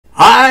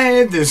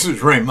Hi, this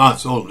is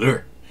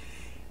Mossholder,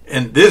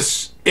 and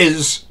this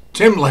is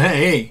Tim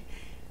LaHaye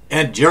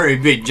and Jerry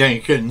B.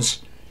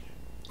 Jenkins'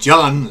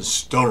 John's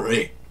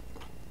Story.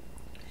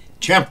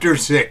 Chapter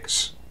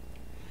 6.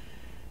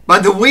 By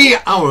the wee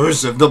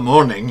hours of the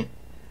morning,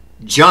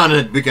 John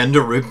had begun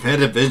to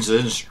repent of his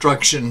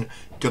instruction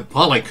to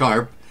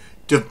Polycarp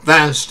to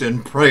fast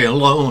and pray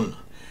alone,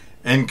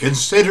 and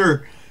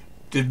consider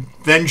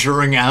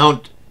venturing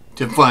out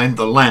to find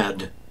the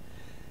lad.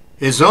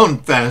 His own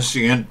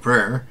fasting and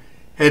prayer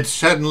had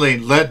suddenly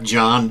led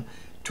John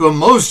to a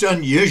most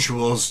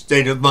unusual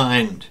state of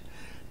mind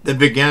that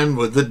began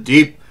with a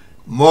deep,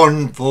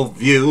 mournful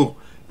view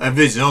of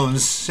his own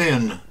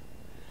sin.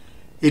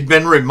 He'd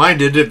been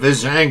reminded of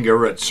his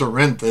anger at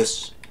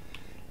Cerinthus,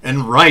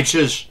 and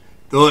righteous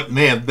though it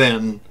may have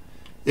been,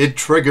 it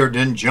triggered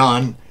in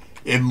John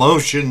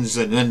emotions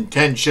and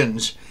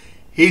intentions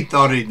he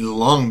thought he'd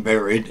long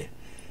buried,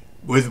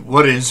 with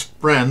what his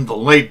friend, the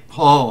late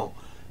Paul,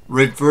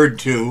 referred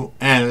to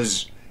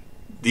as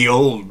the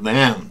old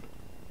man.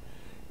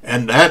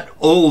 And that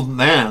old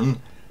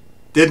man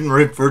didn't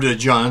refer to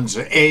John's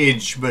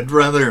age, but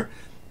rather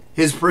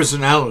his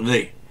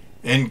personality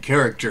and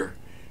character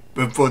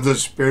before the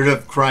Spirit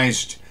of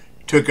Christ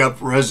took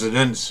up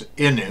residence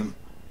in him.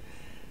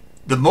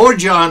 The more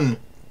John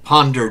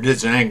pondered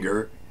his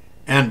anger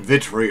and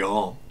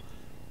vitriol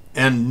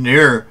and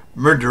near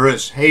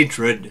murderous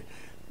hatred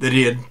that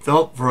he had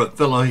felt for a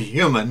fellow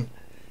human,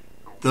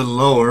 the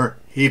lower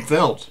he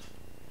felt.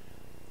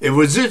 It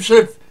was as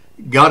if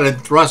God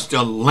had thrust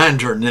a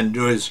lantern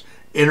into his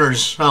inner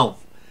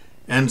self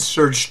and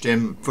searched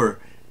him for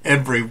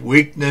every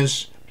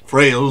weakness,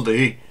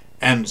 frailty,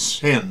 and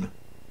sin.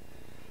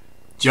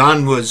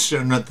 John was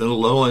soon at the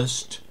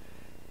lowest,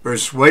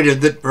 persuaded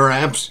that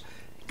perhaps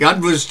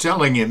God was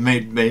telling him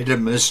he'd made a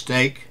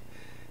mistake,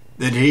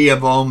 that he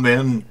of all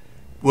men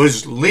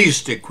was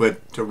least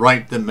equipped to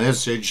write the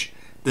message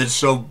that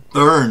so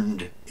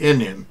burned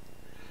in him.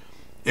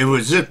 It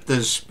was as if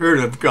the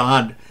Spirit of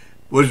God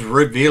was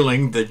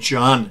revealing that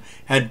John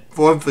had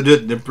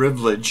forfeited the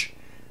privilege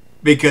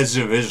because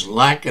of his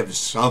lack of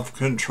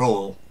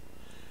self-control,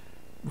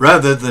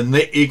 rather than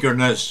the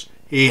eagerness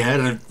he had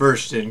at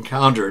first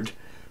encountered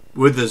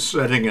with the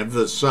setting of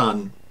the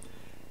sun.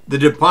 The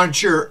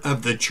departure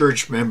of the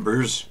church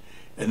members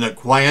and the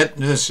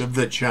quietness of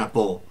the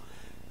chapel,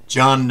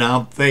 John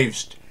now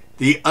faced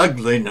the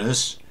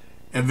ugliness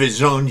of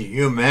his own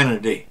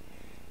humanity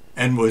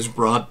and was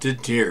brought to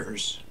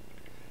tears.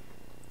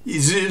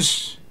 Is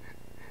this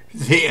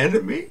the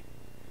enemy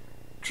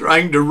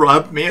trying to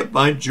rob me of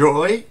my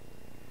joy,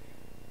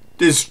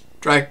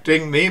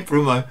 distracting me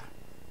from a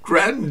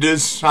grand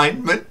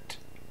assignment?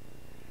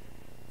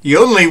 He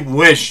only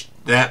wished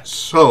that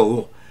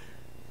so,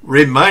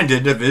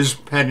 reminded of his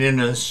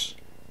pettiness,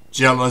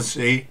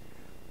 jealousy,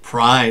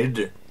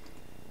 pride,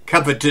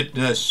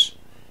 covetousness,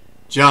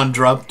 John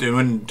dropped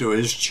into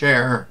his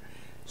chair,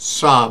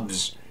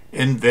 sobs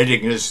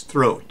invading his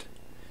throat.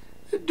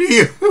 Do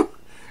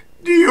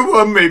you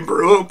want me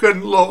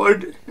broken,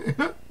 Lord?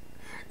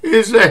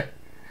 Is that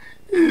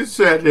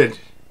it?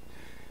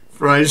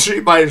 For I see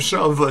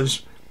myself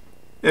as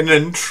an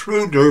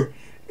intruder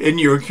in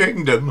your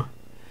kingdom,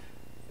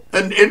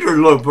 an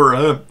interloper,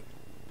 a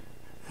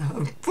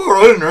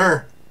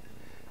foreigner.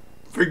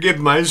 Forgive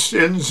my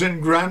sins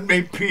and grant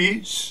me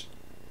peace.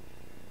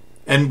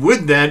 And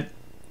with that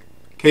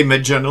came a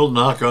gentle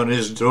knock on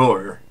his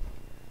door.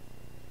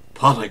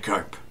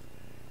 Polycarp.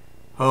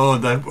 Oh,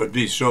 that would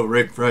be so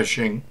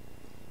refreshing.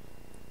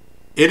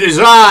 It is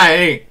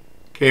I,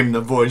 came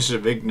the voice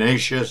of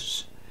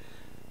Ignatius.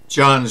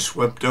 John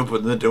swept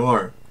open the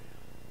door.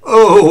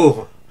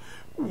 Oh,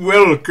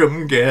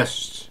 welcome,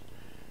 guests.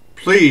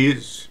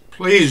 Please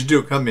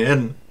do come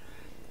in.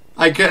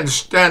 I can't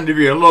stand to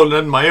be alone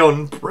in my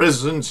own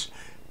presence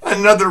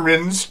another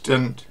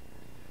instant.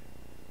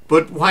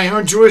 But why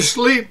aren't you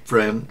asleep,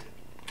 friend?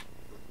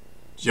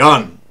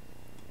 John,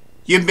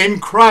 you've been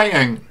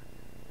crying.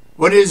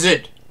 What is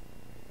it?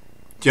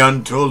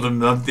 John told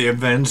him of the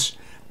events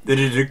that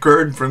had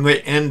occurred from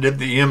the end of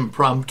the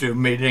impromptu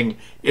meeting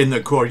in the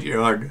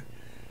courtyard,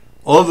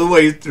 all the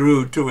way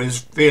through to his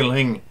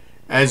feeling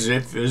as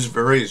if his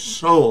very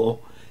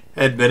soul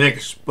had been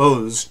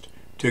exposed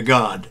to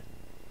God.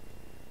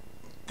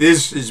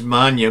 This is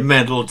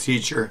monumental,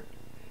 teacher.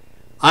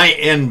 I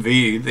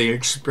envy the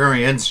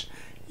experience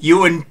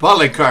you and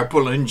Polycarp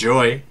will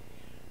enjoy,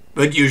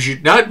 but you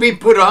should not be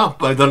put off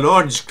by the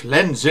Lord's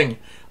cleansing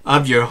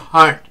of your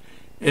heart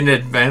in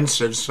advance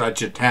of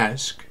such a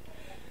task.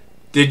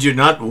 Did you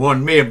not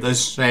warn me of the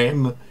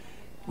same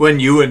when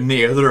you and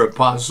the other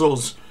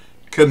apostles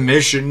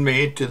commissioned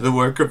me to the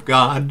work of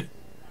God?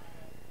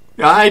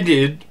 I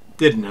did,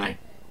 didn't I?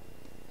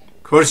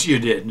 Of course you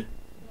did.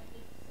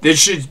 This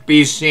should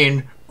be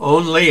seen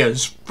only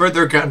as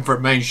further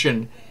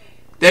confirmation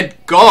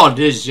that God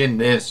is in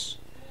this.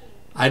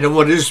 I don't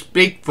want to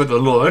speak for the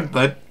Lord,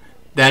 but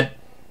that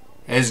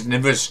has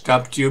never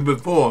stopped you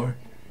before.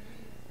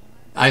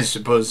 I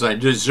suppose I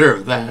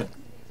deserve that.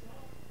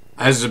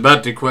 I was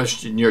about to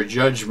question your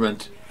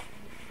judgment,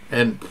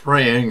 and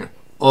praying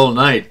all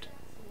night,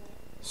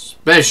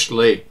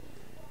 especially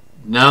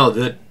now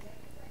that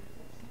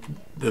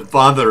the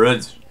Father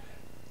has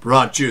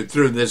brought you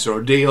through this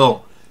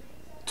ordeal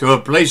to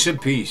a place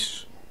of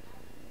peace.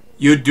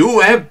 You do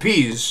have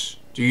peace,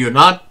 do you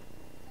not?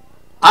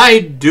 I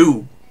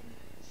do.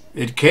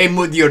 It came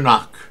with your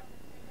knock.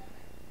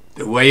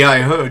 The way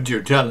I heard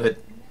you tell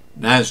it,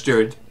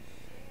 Master, it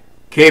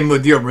came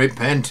with your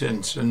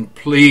repentance and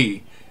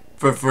plea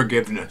for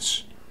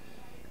forgiveness.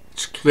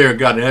 It's clear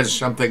God has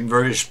something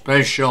very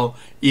special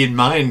in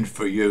mind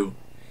for you,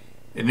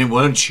 and He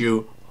wants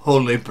you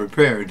wholly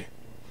prepared.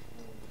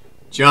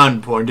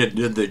 John pointed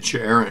to the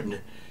chair and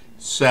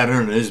sat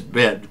on his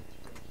bed.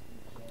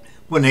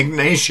 When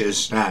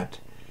Ignatius sat,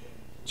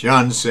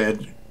 John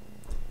said,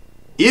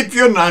 "If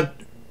you're not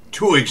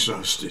too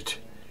exhausted,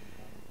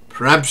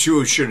 perhaps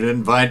you should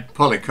invite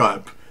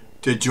Polycarp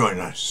to join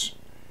us.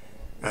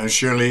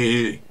 Surely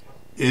he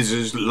is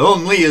as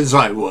lonely as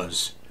I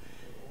was,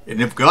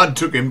 and if God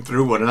took him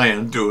through what I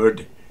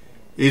endured,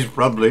 he's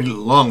probably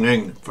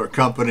longing for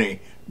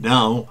company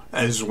now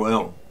as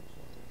well."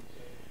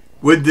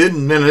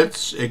 Within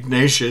minutes,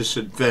 Ignatius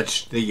had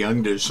fetched the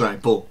young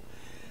disciple,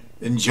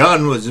 and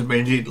John was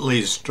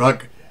immediately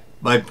struck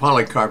by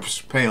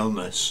Polycarp's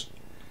paleness.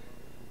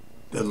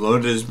 "The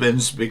Lord has been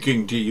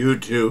speaking to you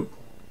too."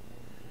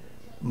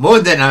 "More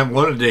than I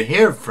wanted to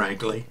hear,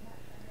 frankly,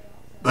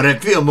 but I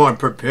feel more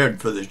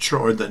prepared for the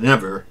chore than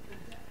ever.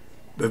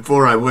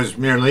 Before I was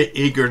merely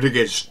eager to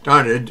get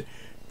started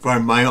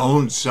for my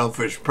own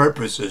selfish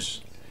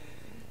purposes.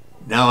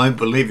 Now I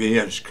believe He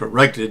has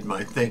corrected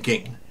my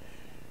thinking,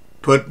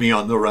 put me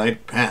on the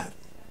right path."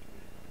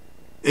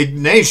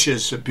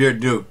 Ignatius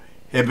appeared to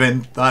have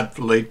been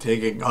thoughtfully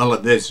taking all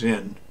of this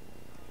in.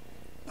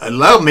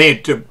 "Allow me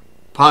to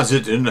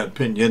posit an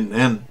opinion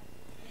then.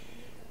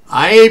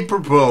 I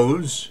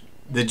propose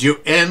that you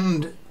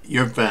end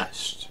your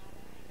fast.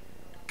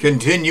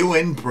 Continue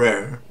in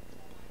prayer,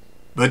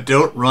 but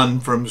don't run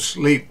from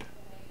sleep.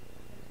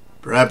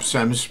 Perhaps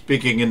I'm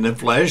speaking in the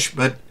flesh,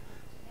 but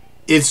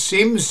it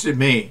seems to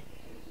me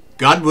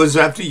God was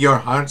after your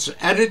heart's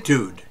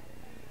attitude,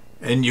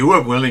 and you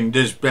are willing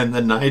to spend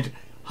the night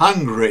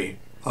hungry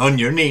on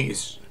your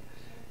knees.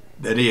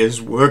 That He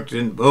has worked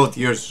in both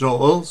your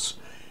souls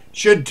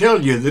should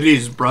tell you that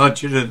He's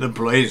brought you to the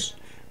place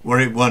where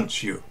He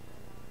wants you."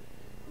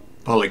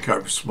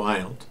 Polycarp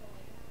smiled.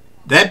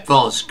 "That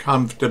falls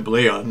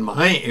comfortably on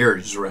my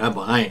ears,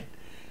 Rabbi.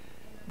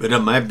 But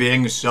am I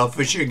being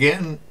selfish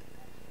again?"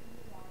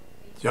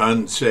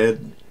 John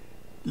said,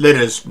 "Let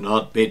us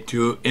not be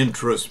too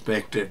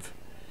introspective.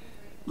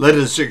 Let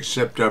us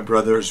accept our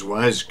brother's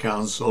wise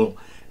counsel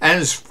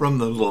as from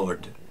the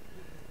Lord.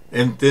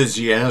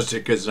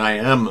 Enthusiastic as I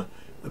am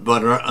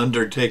about our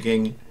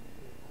undertaking,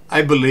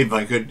 I believe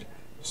I could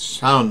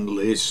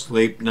soundly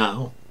sleep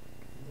now."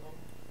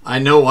 "I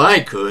know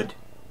I could,"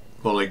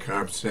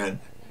 Polycarp said,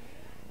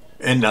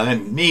 "and I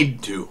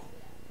need to."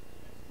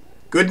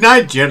 "Good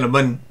night,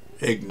 gentlemen,"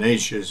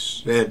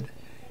 Ignatius said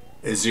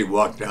as he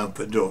walked out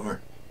the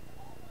door.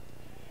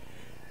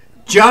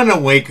 John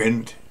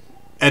awakened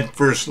at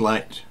first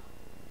light,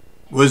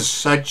 with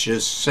such a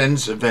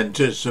sense of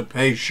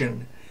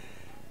anticipation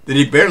that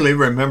he barely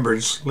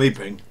remembered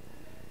sleeping,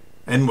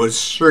 and was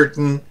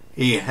certain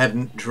he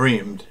hadn't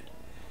dreamed.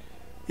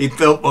 He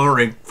felt more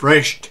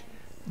refreshed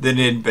than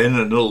he'd been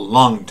in a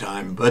long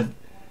time, but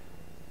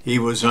he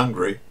was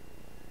hungry.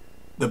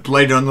 The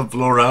plate on the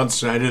floor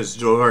outside his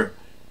door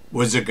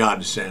was a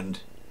godsend.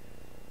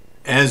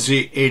 As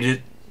he ate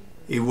it,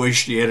 he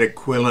wished he had a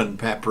quill and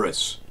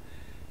papyrus.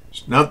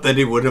 It's not that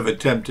he would have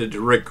attempted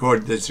to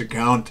record this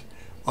account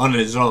on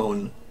his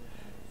own,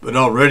 but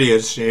already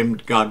it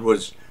seemed God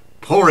was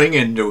pouring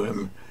into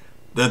him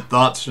the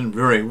thoughts and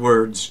very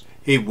words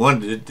he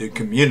wanted to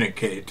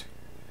communicate.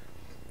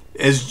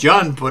 As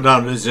John put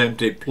out his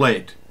empty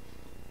plate,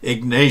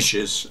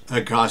 Ignatius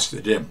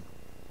accosted him.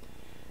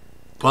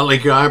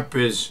 "Polycarp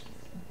is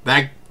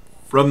back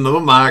from the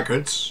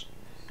markets.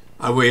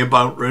 Are we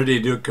about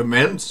ready to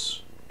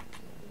commence?"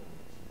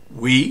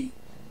 "We?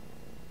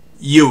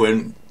 You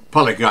and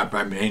Polycarp,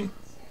 I mean."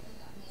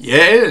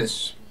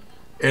 "Yes,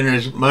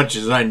 inasmuch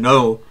as I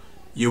know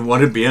you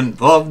want to be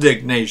involved,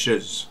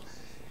 Ignatius.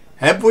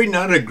 Have we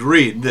not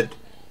agreed that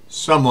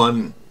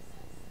someone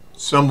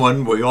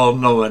we all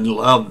know and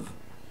love,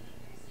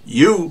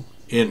 you,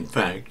 in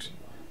fact,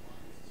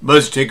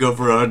 must take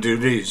over our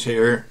duties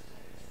here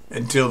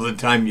until the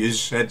time you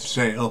set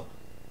sail?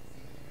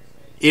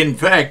 In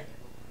fact,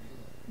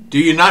 do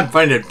you not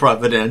find it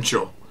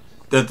providential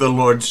that the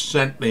Lord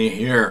sent me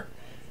here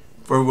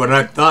for what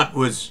I thought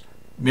was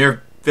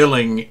mere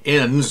filling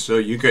in so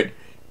you could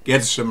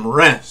get some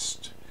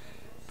rest,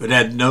 but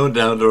had no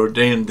doubt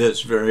ordained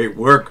this very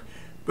work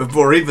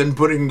before even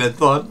putting the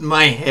thought in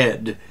my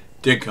head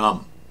to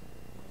come?"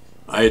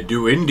 "I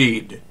do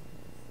indeed.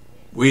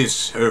 We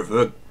serve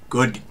a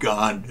good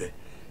God,"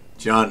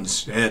 John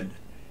said,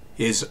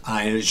 his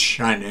eyes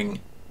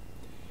shining.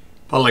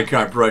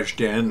 Polycarp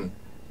rushed in,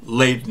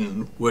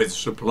 laden with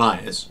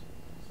supplies.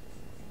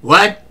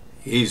 "What?"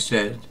 he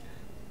said.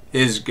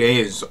 his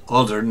gaze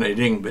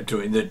alternating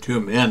between the two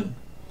men.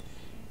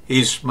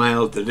 He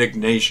smiled at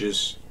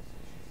Ignatius.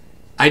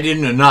 "I do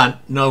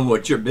not know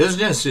what your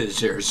business is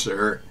here,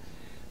 sir,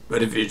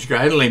 but if you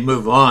kindly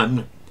move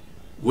on,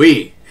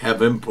 we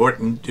have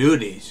important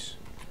duties."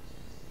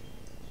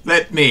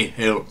 "Let me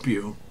help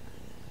you,"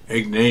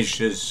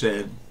 Ignatius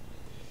said.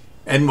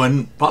 And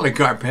when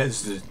Polycarp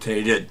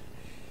hesitated,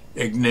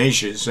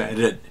 Ignatius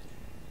added,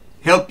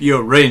 "Help you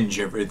arrange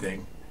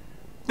everything.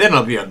 Then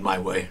I'll be on my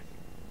way."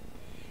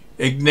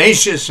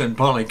 Ignatius and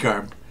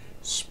Polycarp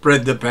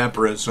spread the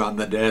papyrus on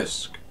the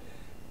desk,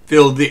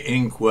 filled the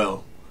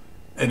inkwell,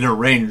 and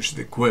arranged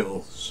the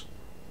quills.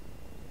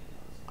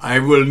 "I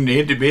will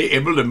need to be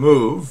able to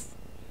move,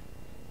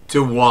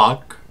 to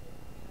walk,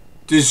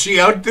 to see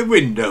out the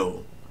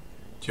window,"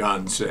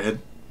 John said.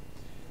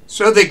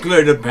 So they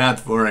cleared a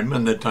path for him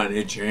in the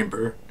tiny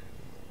chamber.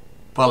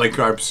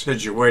 Polycarp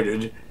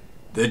situated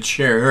the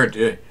chair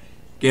to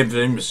give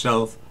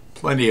himself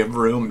plenty of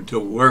room to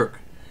work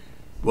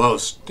while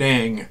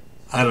staying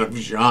out of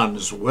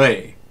John's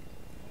way.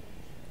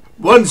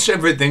 Once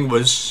everything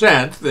was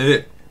set,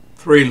 the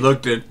three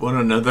looked at one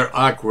another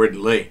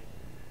awkwardly.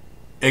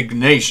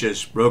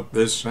 Ignatius broke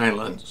the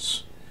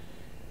silence.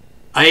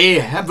 "I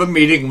have a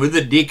meeting with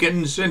the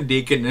deacons and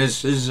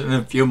deaconesses in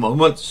a few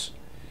moments.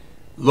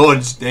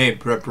 Lord's Day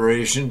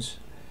preparations.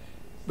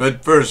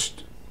 But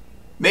first,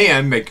 may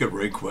I make a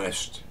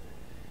request?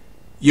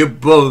 You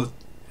both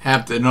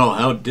have to know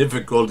how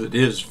difficult it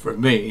is for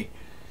me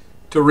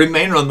to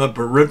remain on the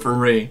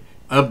periphery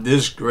of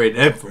this great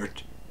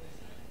effort.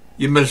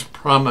 You must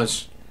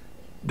promise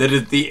that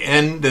at the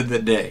end of the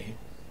day,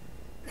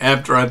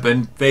 after I've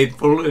been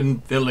faithful in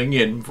filling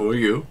in for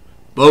you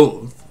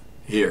both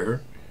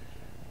here,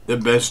 the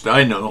best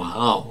I know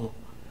how,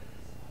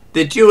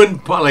 that you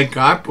and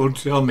Polycarp will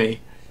tell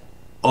me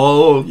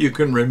all you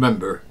can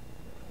remember.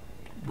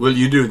 Will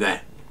you do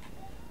that?"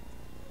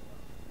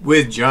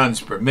 "With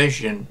John's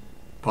permission,"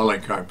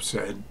 Polycarp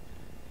said.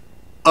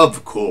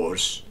 "Of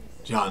course,"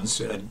 John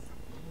said.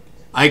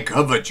 "I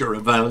covet your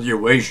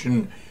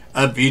evaluation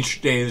of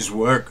each day's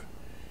work.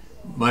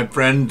 My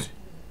friend,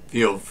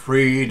 feel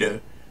free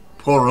to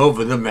pore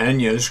over the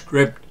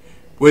manuscript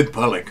with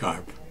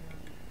Polycarp."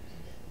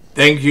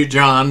 "Thank you,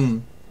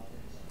 John.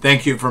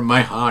 Thank you from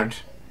my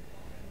heart.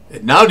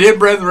 And now, dear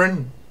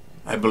brethren,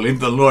 I believe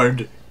the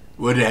Lord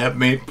would have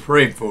me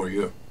pray for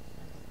you."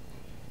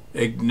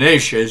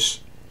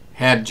 Ignatius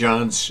had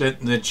John sit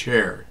in the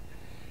chair,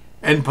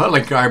 and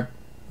Polycarp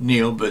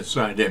kneel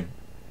beside him.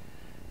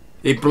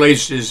 He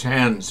placed his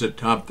hands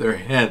atop their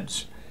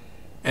heads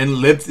and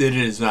lifted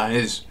his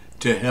eyes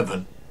to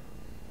heaven.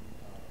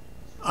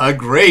 "Our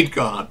great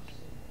God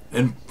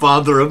and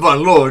Father of our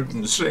Lord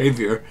and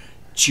Savior,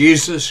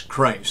 Jesus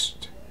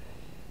Christ,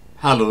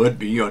 hallowed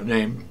be your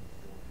name.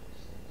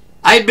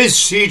 I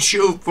beseech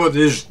you for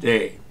this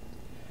day,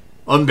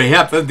 on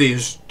behalf of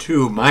these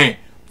two, my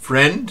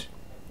friend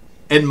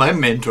and my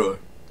mentor,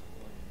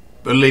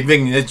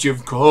 believing that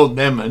you've called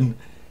them and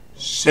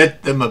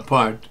set them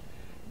apart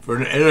for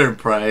an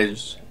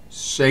enterprise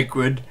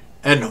sacred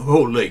and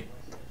holy.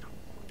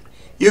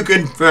 You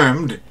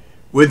confirmed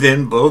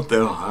within both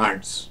their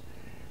hearts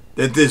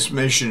that this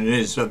mission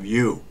is of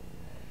you,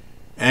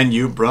 and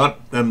you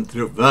brought them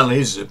through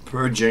valleys of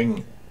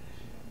purging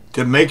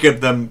to make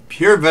of them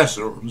pure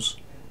vessels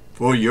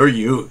for your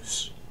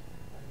use.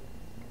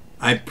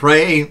 I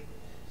pray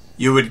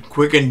you would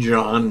quicken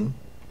John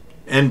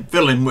and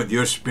fill him with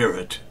your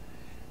spirit,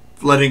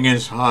 flooding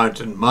his heart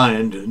and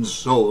mind and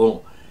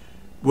soul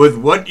with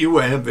what you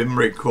have him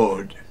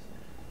record.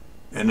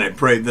 And I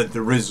pray that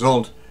the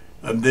result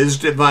of this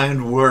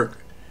divine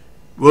work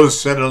will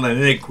settle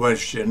any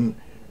question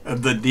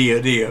of the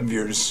deity of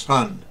your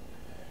Son,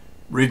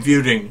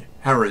 refuting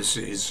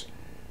heresies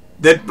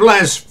that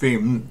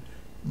blaspheme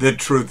the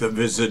truth of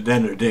his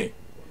identity.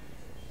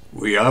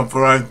 We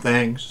offer our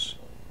thanks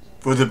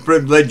for the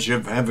privilege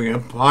of having a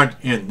part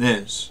in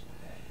this,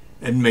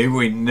 and may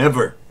we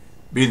never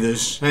be the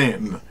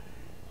same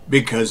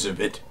because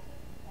of it.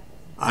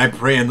 I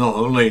pray in the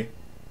holy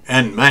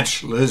and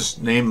matchless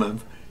name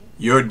of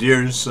your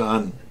dear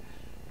Son,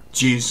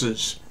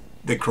 Jesus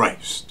the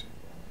Christ.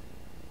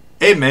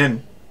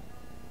 Amen.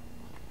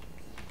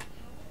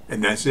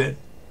 And that's it.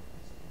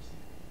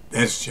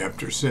 That's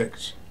chapter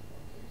 6.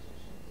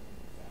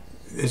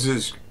 This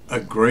is a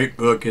great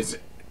book. It's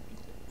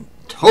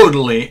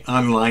totally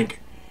unlike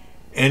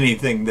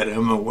anything that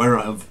I'm aware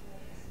of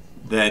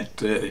that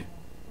Tim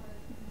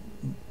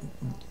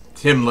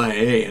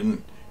LaHaye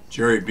and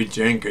Jerry B.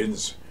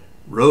 Jenkins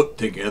wrote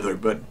together,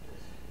 but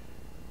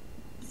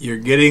you're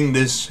getting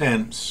this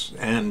sense,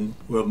 and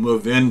we'll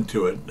move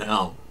into it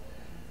now,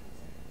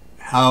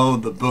 how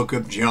the book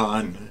of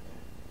John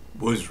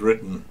was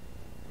written.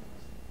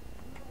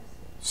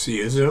 See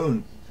you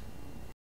soon.